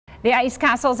The ice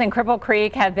castles in Cripple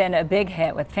Creek have been a big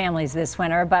hit with families this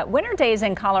winter, but winter days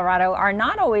in Colorado are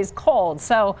not always cold.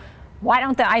 So why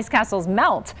don't the ice castles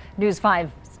melt? News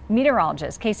 5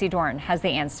 meteorologist Casey Dorn has the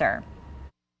answer.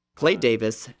 Clay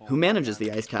Davis, who manages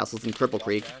the ice castles in Cripple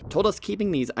Creek, told us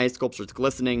keeping these ice sculptures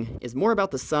glistening is more about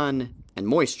the sun and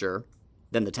moisture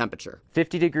than the temperature.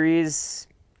 50 degrees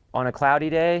on a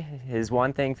cloudy day is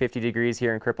one thing. 50 degrees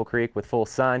here in Cripple Creek with full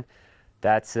sun,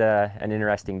 that's an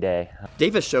interesting day.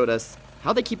 Davis showed us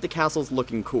how they keep the castles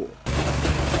looking cool.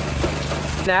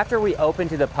 After we open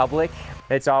to the public,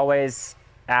 it's always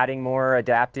adding more,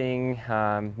 adapting,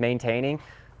 maintaining.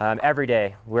 Every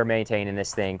day we're maintaining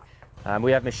this thing.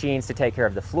 We have machines to take care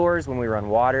of the floors when we run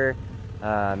water.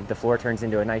 The floor turns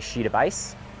into a nice sheet of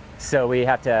ice. So we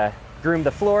have to groom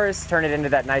the floors, turn it into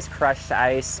that nice crushed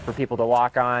ice for people to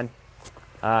walk on.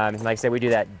 Like I said, we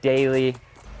do that daily,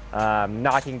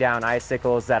 knocking down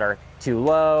icicles that are too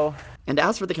low. And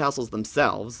as for the castles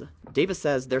themselves, Davis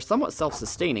says they're somewhat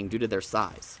self-sustaining due to their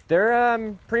size.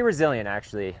 They're pretty resilient,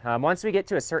 actually. Once we get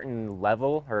to a certain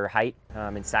level or height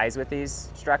and size with these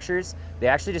structures, they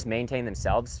actually just maintain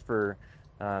themselves for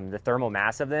the thermal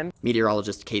mass of them.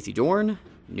 Meteorologist Casey Dorn,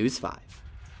 News 5.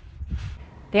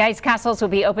 The ice castles will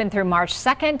be open through March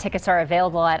 2nd. Tickets are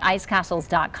available at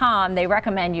icecastles.com. They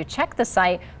recommend you check the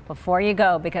site before you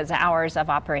go because the hours of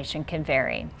operation can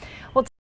vary. Well,